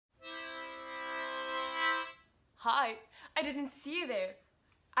Hi, I didn't see you there.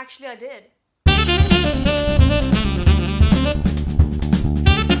 Actually, I did.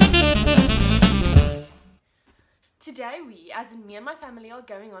 Today we, as in me and my family, are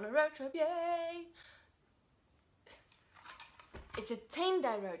going on a road trip. Yay! It's a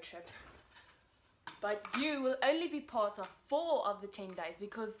 10-day road trip. But you will only be part of 4 of the 10 days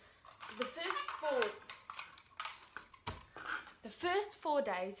because the first 4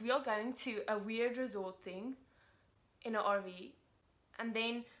 days we are going to a weird resort thing in an RV, and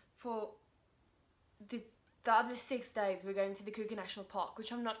then for the other 6 days we're going to the Kruger National Park,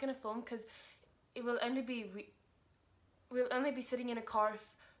 which I'm not going to film because it will only be we'll only be sitting in a car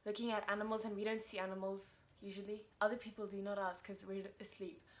looking at animals, and we don't see animals usually. Other people do, not us, because we're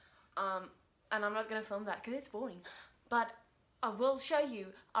asleep. And I'm not going to film that because it's boring. But I will show you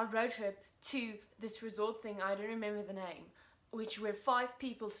our road trip to this resort thing, I don't remember the name, which we're 5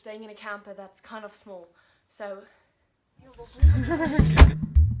 people staying in a camper that's kind of small. So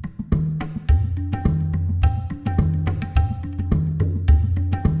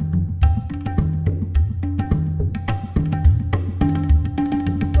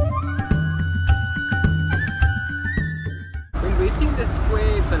when reaching the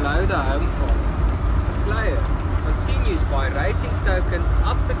square below the home farm, the player continues by racing tokens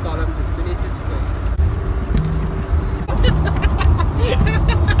up the column to finish the square.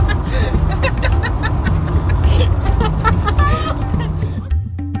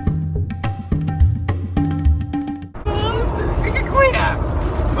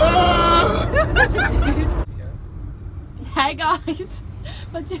 hey guys,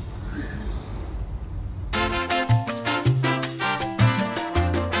 but you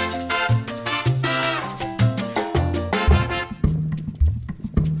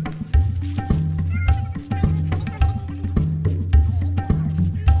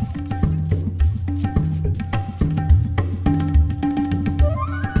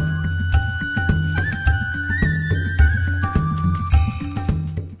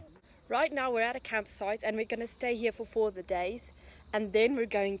Right now we're at a campsite and we're going to stay here for 4 of the days, and then we're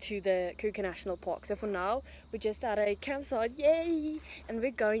going to the Kruger National Park. So for now we're just at a campsite, yay, and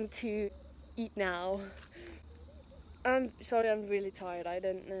we're going to eat now. I'm sorry, I'm really tired. I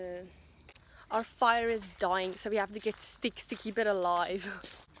don't know. Our fire is dying, so we have to get sticks to keep it alive.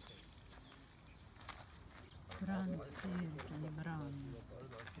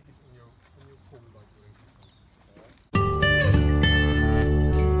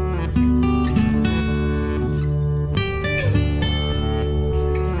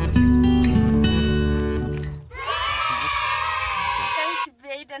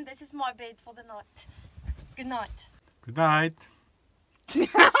 And this is my bed for the night. Good night. Good night.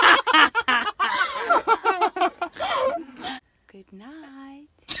 Good night.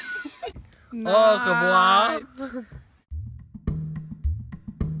 Au revoir.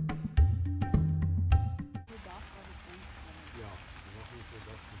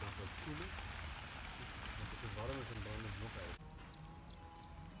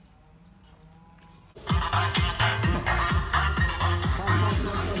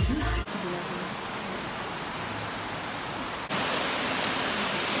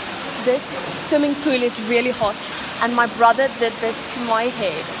 This swimming pool is really hot, and my brother did this to my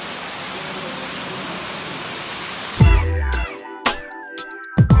head.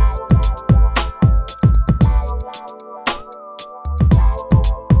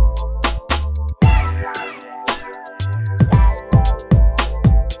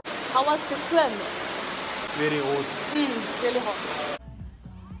 How was the swim? Very hot. Really hot.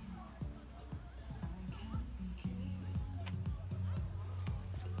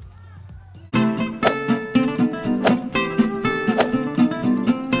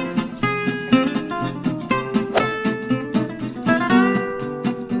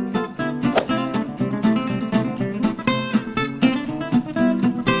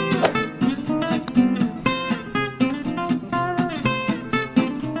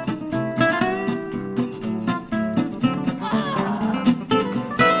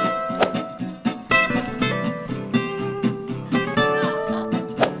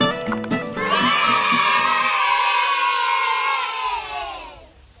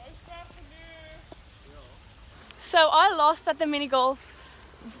 So I lost at the mini golf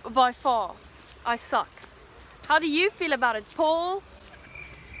by far. I suck. How do you feel about it, Paul?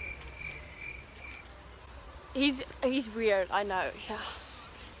 He's weird, I know. Yeah.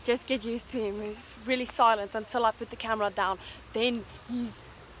 Just get used to him. He's really silent until I put the camera down. Then he's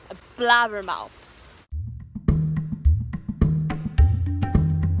a blabbermouth.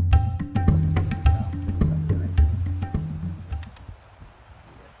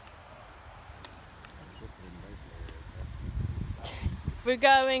 We're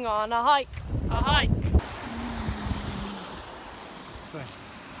going on a hike. A hike.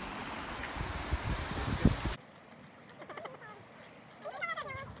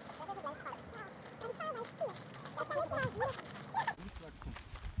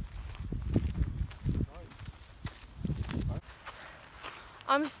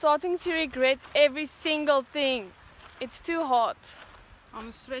 I'm starting to regret every single thing. It's too hot.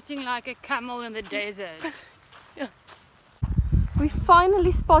 I'm sweating like a camel in the desert. We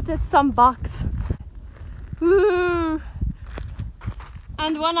finally spotted some bucks. Woo!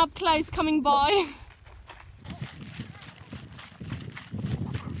 And one up close coming by.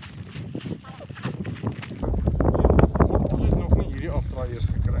 Ons het nog nie hierdie afdraai eers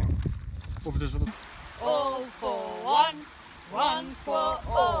gekry. Of dis wat All for one, one for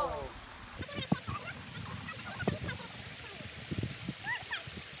all.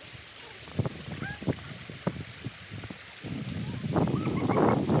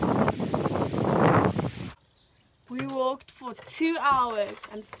 We walked for 2 hours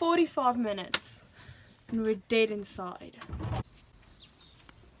and 45 minutes and we're dead inside.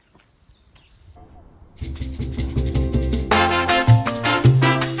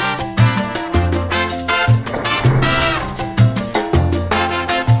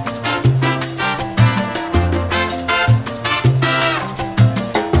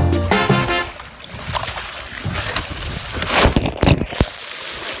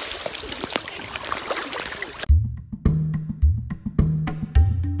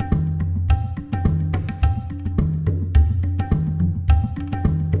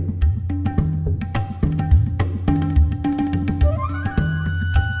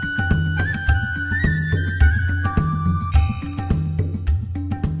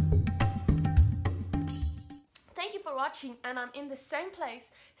 Thank you for watching, and I'm in the same place,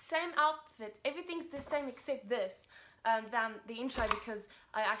 same outfit, everything's the same except this, than the intro, because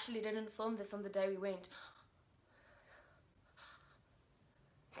I actually didn't film this on the day we went.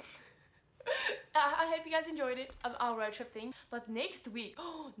 I hope you guys enjoyed it, our road trip thing. But next week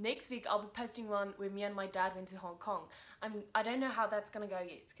I'll be posting one where me and my dad went to Hong Kong. I don't know how that's gonna go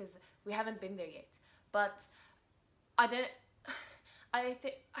yet, because we haven't been there yet. But I think